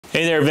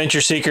Hey there,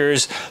 adventure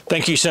seekers.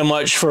 Thank you so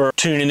much for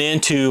tuning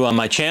in to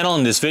my channel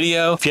and this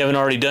video. If you haven't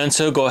already done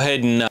so, go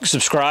ahead and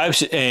subscribe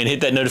and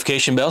hit that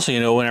notification bell so you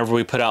know whenever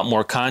we put out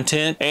more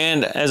content.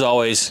 And as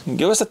always,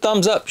 give us a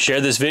thumbs up.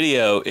 Share this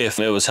video if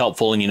it was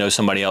helpful and you know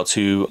somebody else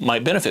who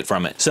might benefit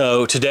from it.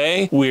 So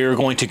today we're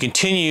going to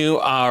continue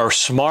our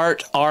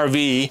smart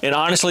RV and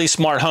honestly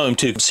smart home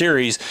too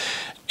series.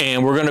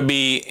 And we're going to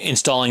be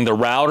installing the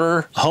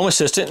router, home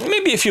assistant,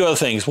 maybe a few other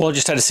things. We'll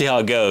just have to see how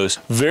it goes.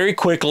 Very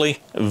quickly,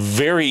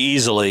 very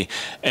easily.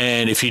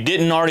 And if you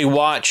didn't already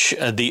watch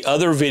the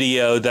other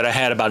video that I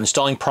had about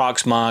installing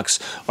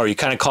Proxmox, or you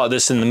kind of caught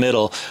this in the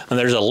middle, and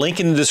there's a link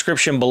in the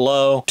description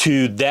below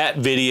to that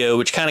video,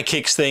 which kind of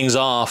kicks things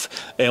off.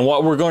 And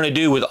what we're going to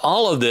do with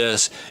all of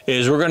this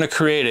is we're going to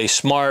create a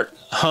smart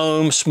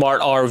home,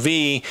 smart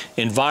RV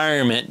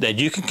environment that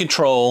you can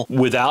control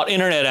without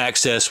internet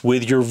access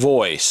with your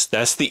voice.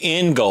 That's the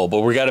end goal,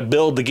 but we got to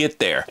build to get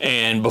there.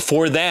 And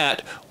before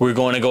that, we're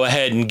going to go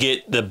ahead and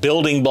get the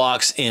building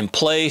blocks in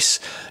place,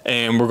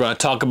 and we're going to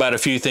talk about a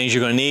few things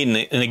you're going to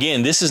need. And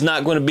again, this is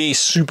not going to be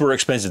super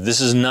expensive.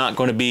 This is not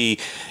going to be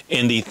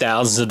in the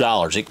thousands of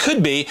dollars. It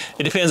could be.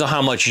 It depends on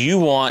how much you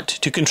want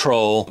to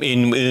control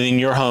in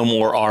your home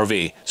or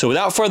RV. So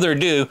without further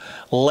ado,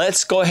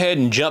 let's go ahead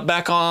and jump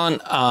back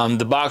on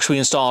the box we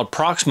installed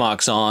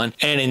Proxmox on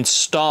and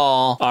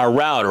install our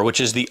router, which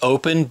is the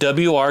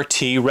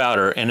OpenWRT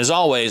router. And as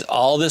always,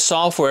 all this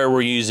software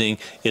we're using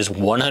is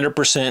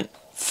 100%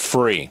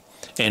 free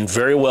and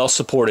very well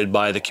supported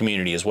by the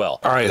community as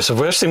well. All right, so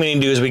the first thing we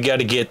need to do is we got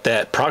to get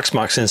that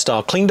Proxmox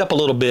install cleaned up a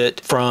little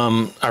bit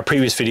from our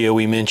previous video.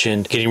 We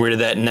mentioned getting rid of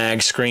that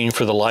nag screen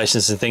for the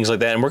license and things like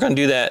that, and we're going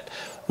to do that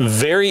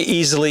very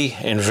easily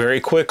and very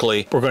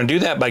quickly. We're going to do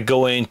that by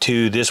going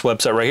to this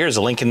website right here. There's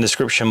a link in the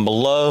description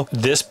below.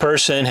 This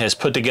person has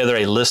put together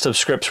a list of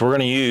scripts. We're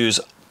going to use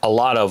a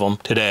lot of them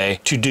today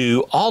to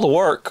do all the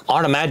work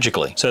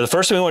automatically. So the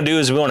first thing we want to do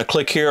is we want to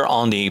click here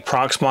on the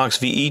Proxmox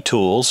VE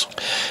tools,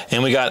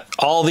 and we got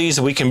all these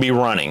we can be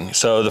running.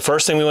 So the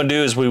first thing we want to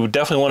do is we would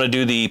definitely want to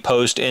do the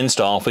post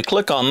install. If we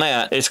click on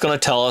that, it's going to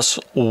tell us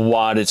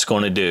what it's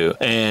going to do,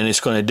 and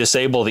it's going to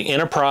disable the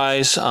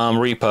enterprise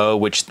repo,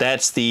 which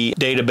that's the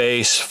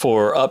database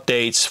for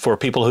updates for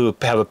people who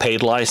have a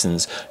paid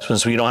license.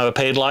 Since we don't have a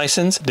paid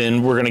license,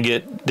 then we're going to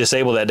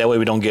disable that. That way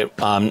we don't get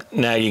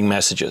nagging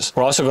messages.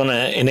 We're also going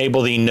to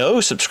enable the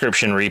no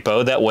subscription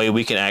repo. That way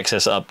we can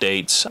access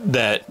updates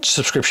that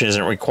subscription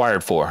isn't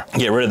required for.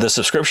 Get rid of the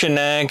subscription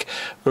nag.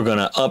 We're going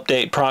to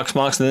update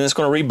Proxmox, and then it's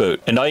going to reboot.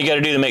 And all you got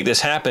to do to make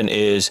this happen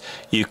is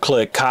you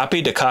click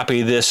copy to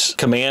copy this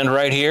command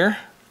right here,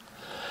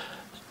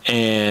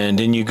 and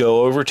then you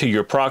go over to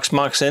your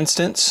Proxmox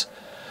instance.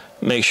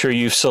 Make sure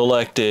you've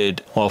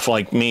selected, well, if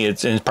like me,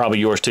 it's probably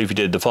yours too if you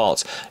did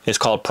defaults. It's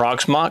called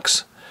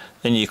Proxmox.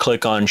 Then you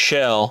click on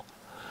shell,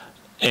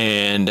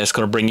 and that's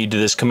going to bring you to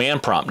this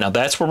command prompt. Now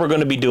that's where we're going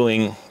to be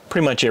doing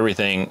pretty much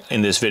everything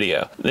in this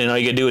video. Then all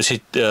you got to do is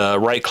hit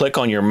right click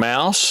on your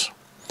mouse,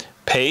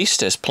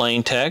 paste as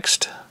plain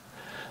text,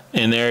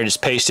 and there it is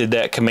pasted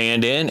that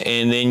command in,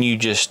 and then you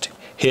just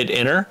hit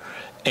enter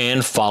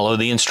and follow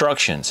the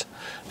instructions.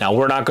 Now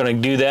we're not going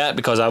to do that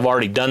because I've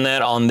already done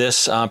that on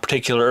this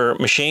particular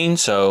machine,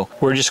 so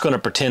we're just going to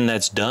pretend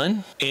that's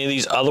done. Any of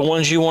these other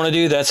ones you want to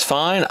do, that's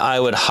fine. I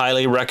would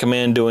highly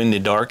recommend doing the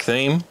dark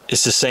theme.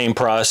 It's the same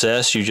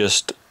process, you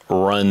just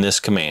run this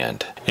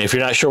command. And if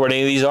you're not sure what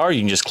any of these are,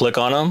 you can just click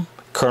on them.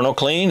 Kernel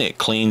clean, it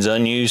cleans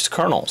unused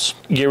kernels.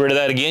 Get rid of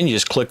that again, you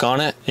just click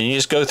on it, and you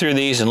just go through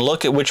these and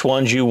look at which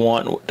ones you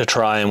want to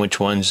try and which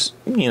ones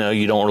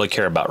you don't really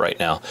care about right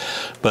now.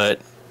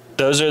 But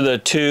those are the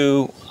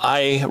two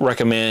I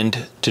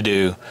recommend to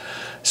do.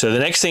 So the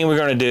next thing we're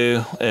going to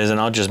do is, and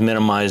I'll just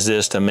minimize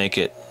this to make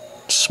it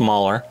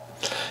smaller,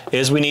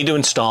 is we need to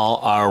install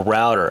our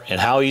router. And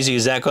how easy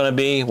is that going to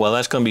be? Well,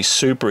 that's going to be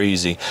super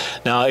easy.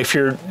 Now, if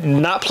you're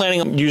not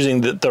planning on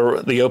using the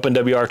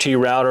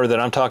OpenWRT router that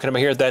I'm talking about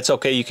here, that's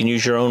okay. You can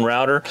use your own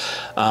router.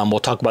 We'll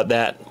talk about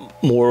that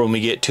more when we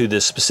get to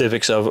the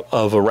specifics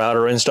of a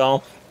router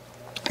install.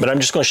 But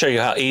I'm just going to show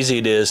you how easy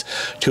it is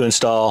to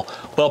install,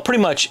 well,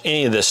 pretty much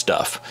any of this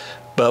stuff.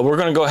 But we're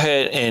going to go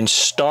ahead and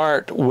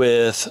start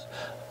with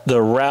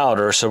the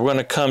router. So we're going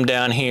to come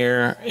down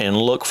here and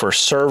look for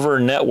server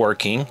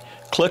networking.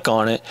 Click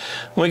on it.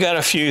 We got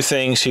a few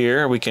things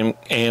here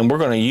and we're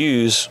going to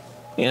use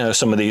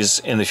some of these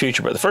in the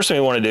future. But the first thing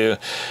we want to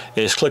do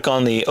is click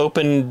on the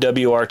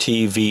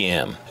OpenWRT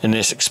VM. And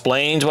this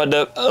explains what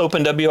the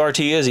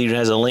OpenWRT is. It even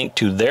has a link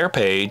to their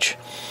page.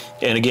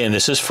 And again,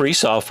 this is free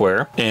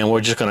software, and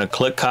we're just going to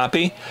click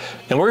copy,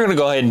 and we're going to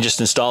go ahead and just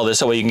install this.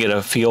 That way you can get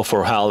a feel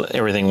for how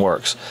everything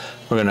works.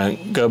 We're going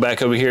to go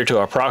back over here to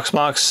our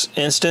Proxmox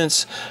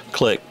instance,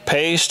 click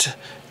paste,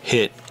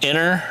 hit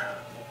enter,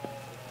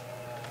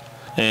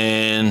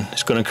 and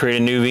it's going to create a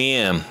new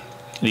VM.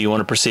 Do you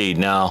want to proceed?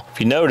 Now, if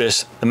you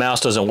notice, the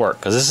mouse doesn't work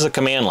because this is a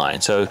command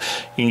line, so you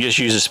can just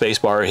use the space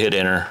bar, hit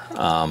enter.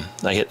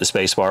 I hit the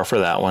space bar for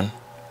that one.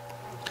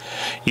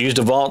 Use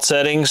default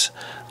settings.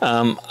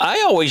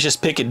 I always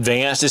just pick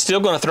advanced. It's still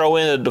going to throw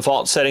in the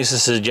default settings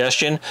as a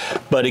suggestion,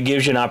 but it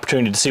gives you an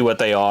opportunity to see what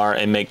they are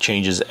and make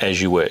changes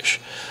as you wish.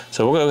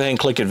 So we'll go ahead and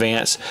click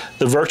advanced.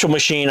 The virtual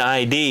machine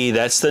ID,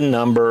 that's the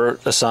number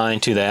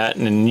assigned to that,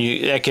 and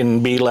that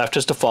can be left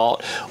as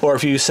default, or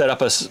if you set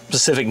up a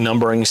specific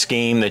numbering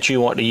scheme that you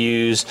want to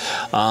use,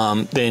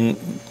 then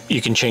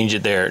you can change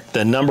it there.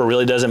 The number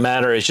really doesn't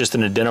matter. It's just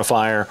an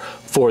identifier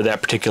for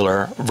that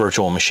particular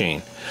virtual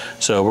machine.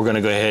 So we're going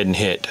to go ahead and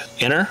hit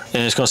enter,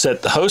 and it's going to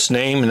set the host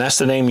name, and that's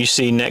the name you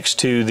see next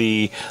to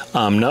the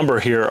number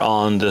here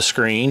on the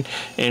screen,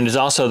 and it's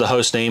also the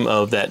host name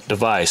of that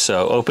device.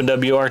 So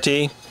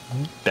OpenWRT,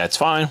 that's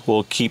fine,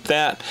 we'll keep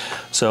that.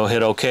 So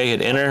hit OK,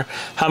 hit enter.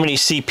 How many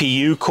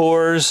CPU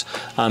cores?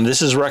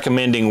 This is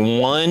recommending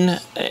 1,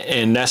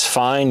 and that's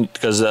fine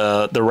because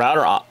the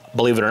router,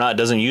 believe it or not,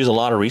 doesn't use a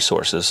lot of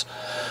resources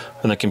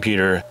from the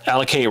computer.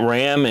 Allocate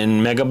RAM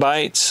in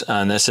megabytes,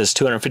 and that says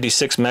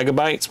 256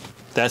 megabytes.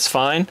 That's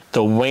fine.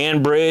 The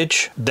WAN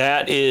bridge,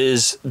 that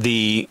is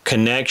the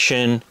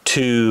connection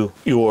to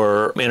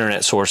your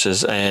internet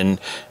sources and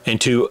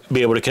to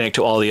be able to connect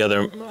to all the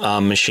other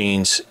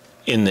machines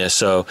in this.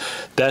 So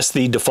that's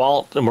the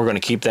default, and we're going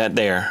to keep that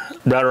there.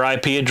 Router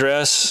IP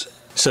address.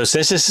 So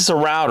since this is a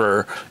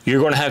router,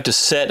 you're going to have to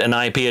set an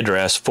IP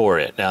address for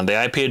it. Now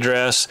the IP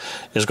address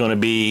is going to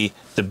be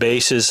the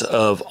basis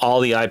of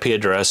all the IP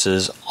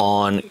addresses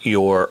on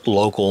your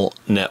local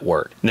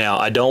network. Now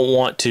I don't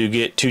want to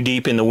get too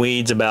deep in the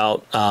weeds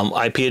about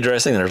IP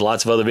addressing. There's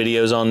lots of other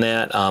videos on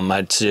that.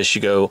 I'd suggest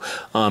you go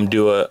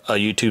do a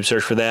YouTube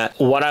search for that.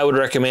 What I would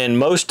recommend,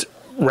 most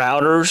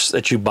routers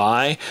that you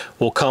buy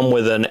will come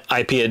with an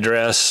IP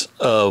address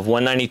of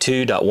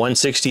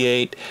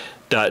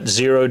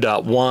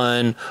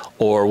 192.168.0.1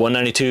 or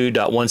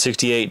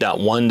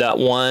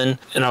 192.168.1.1,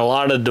 and a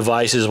lot of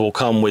devices will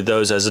come with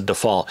those as a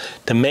default.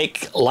 To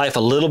make life a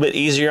little bit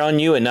easier on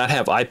you and not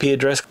have IP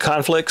address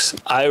conflicts,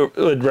 I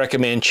would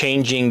recommend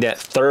changing that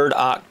third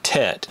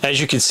octet.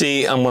 As you can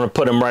see, I'm going to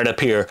put them right up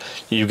here.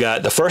 You've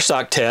got the first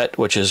octet,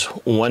 which is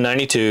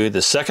 192,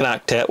 the second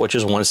octet, which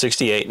is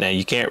 168. Now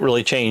you can't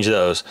really change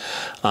those.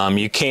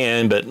 You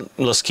can, but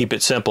let's keep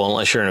it simple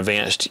unless you're an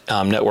advanced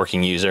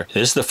networking user.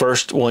 This is the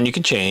first one you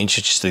can change.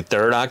 It's just the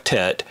third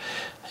octet,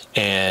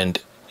 and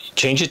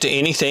change it to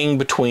anything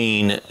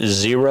between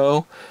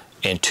 0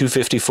 and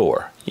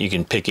 254. You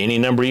can pick any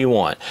number you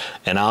want,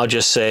 and I'll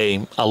just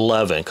say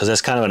 11 because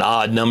that's kind of an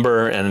odd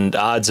number, and the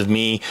odds of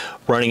me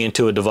running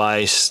into a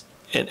device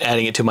and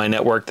adding it to my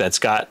network that's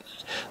got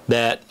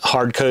that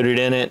hard-coded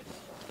in it,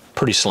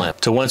 pretty slim.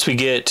 So once we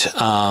get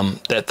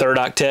that third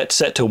octet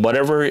set to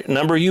whatever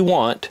number you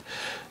want,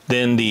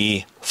 then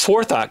the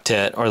fourth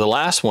octet, or the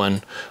last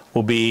one,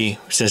 will be,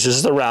 since this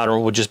is the router,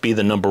 will just be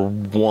the number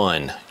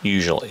 1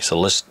 usually. So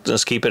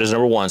let's keep it as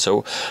number 1.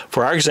 So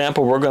for our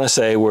example, we're going to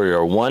say we're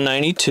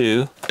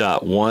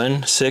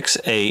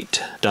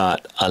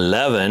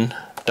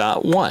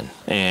 192.168.11.1,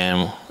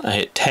 and I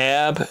hit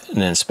tab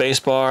and then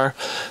spacebar.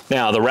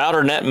 Now the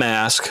router net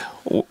mask,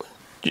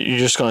 you're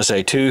just going to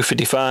say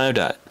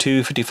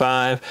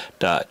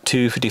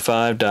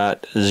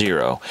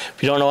 255.255.255.0.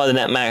 If you don't know what the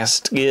net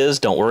mask is,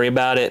 don't worry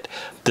about it.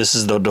 This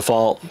is the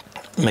default.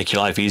 Make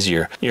your life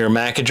easier. Your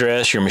MAC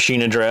address, your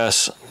machine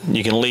address,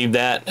 you can leave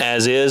that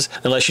as is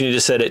unless you need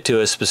to set it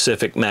to a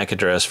specific MAC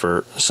address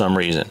for some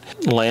reason.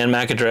 LAN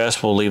MAC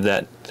address, we'll leave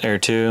that there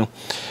too.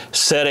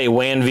 Set a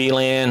WAN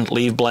VLAN,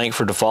 leave blank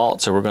for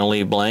default, so we're going to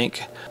leave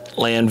blank.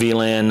 LAN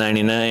VLAN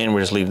 99,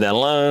 we'll just leave that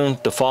alone,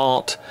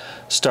 default.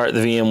 Start the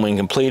VM when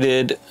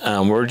completed.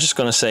 We're just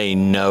going to say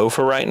no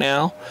for right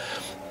now.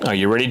 Are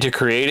you ready to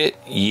create it?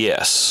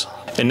 Yes.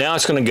 And now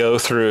it's going to go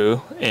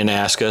through and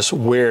ask us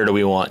where do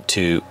we want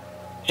to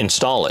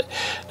install it.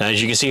 Now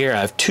as you can see here, I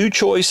have 2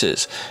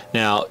 choices.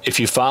 Now if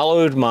you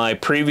followed my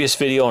previous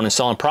video on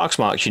installing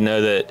Proxmox, you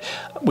know that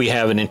we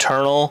have an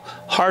internal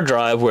hard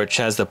drive which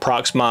has the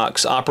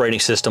Proxmox operating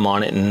system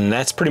on it, and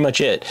that's pretty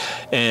much it.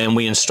 And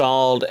we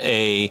installed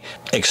a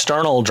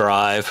external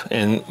drive,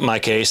 in my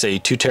case a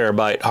 2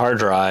 terabyte hard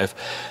drive,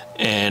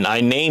 and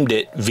I named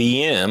it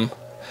VM,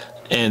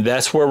 and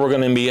that's where we're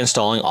going to be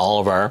installing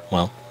all of our,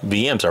 well,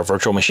 VMs, our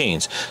virtual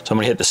machines. So I'm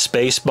going to hit the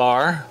space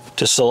bar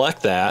to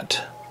select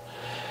that,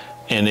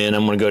 and then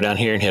I'm going to go down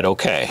here and hit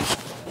OK,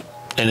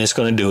 and it's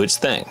going to do its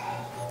thing.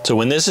 So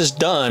when this is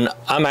done,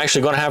 I'm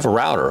actually going to have a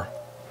router.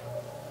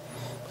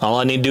 All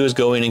I need to do is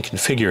go in and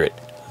configure it.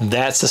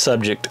 That's the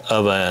subject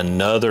of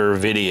another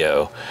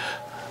video,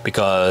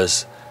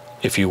 because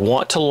if you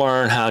want to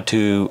learn how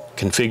to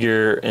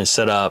configure and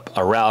set up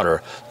a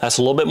router, that's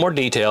a little bit more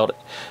detailed.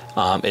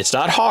 It's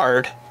not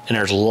hard, and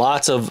there's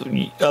lots of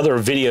other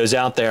videos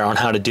out there on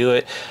how to do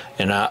it,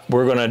 and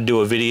we're going to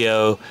do a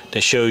video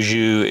that shows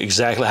you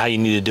exactly how you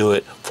need to do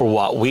it for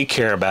what we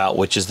care about,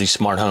 which is the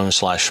smart home /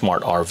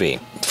 smart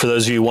RV. For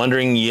those of you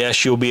wondering,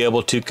 yes, you'll be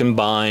able to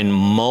combine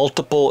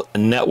multiple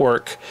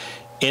network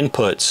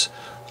inputs.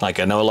 Like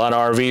I know a lot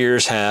of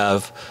RVers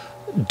have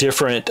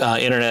different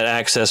internet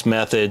access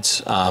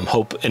methods,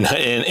 in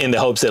the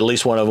hopes that at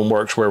least one of them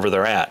works wherever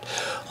they're at.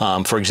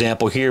 For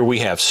example, here we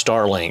have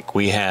Starlink,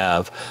 we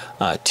have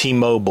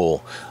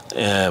T-Mobile,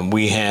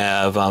 we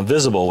have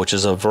Visible, which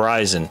is a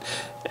Verizon,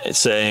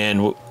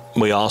 and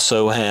we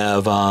also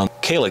have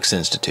Calyx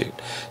Institute.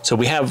 So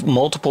we have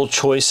multiple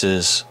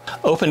choices.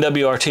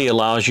 OpenWRT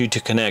allows you to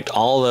connect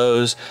all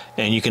those,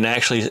 and you can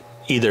actually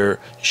either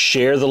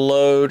share the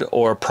load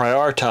or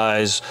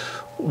prioritize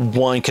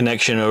one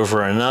connection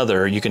over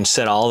another. You can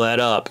set all that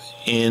up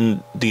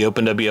in the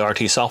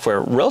OpenWRT software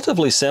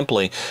relatively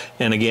simply,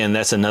 and again,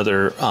 that's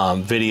another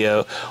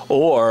video.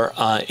 Or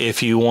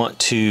if you want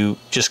to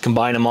just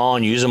combine them all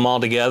and use them all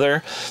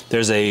together,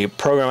 there's a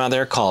program out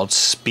there called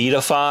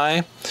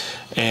Speedify,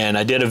 and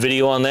I did a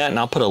video on that, and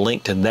I'll put a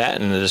link to that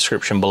in the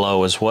description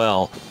below as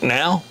well.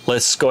 Now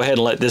let's go ahead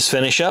and let this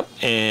finish up,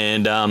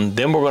 and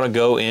then we're going to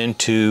go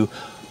into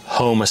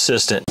Home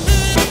Assistant.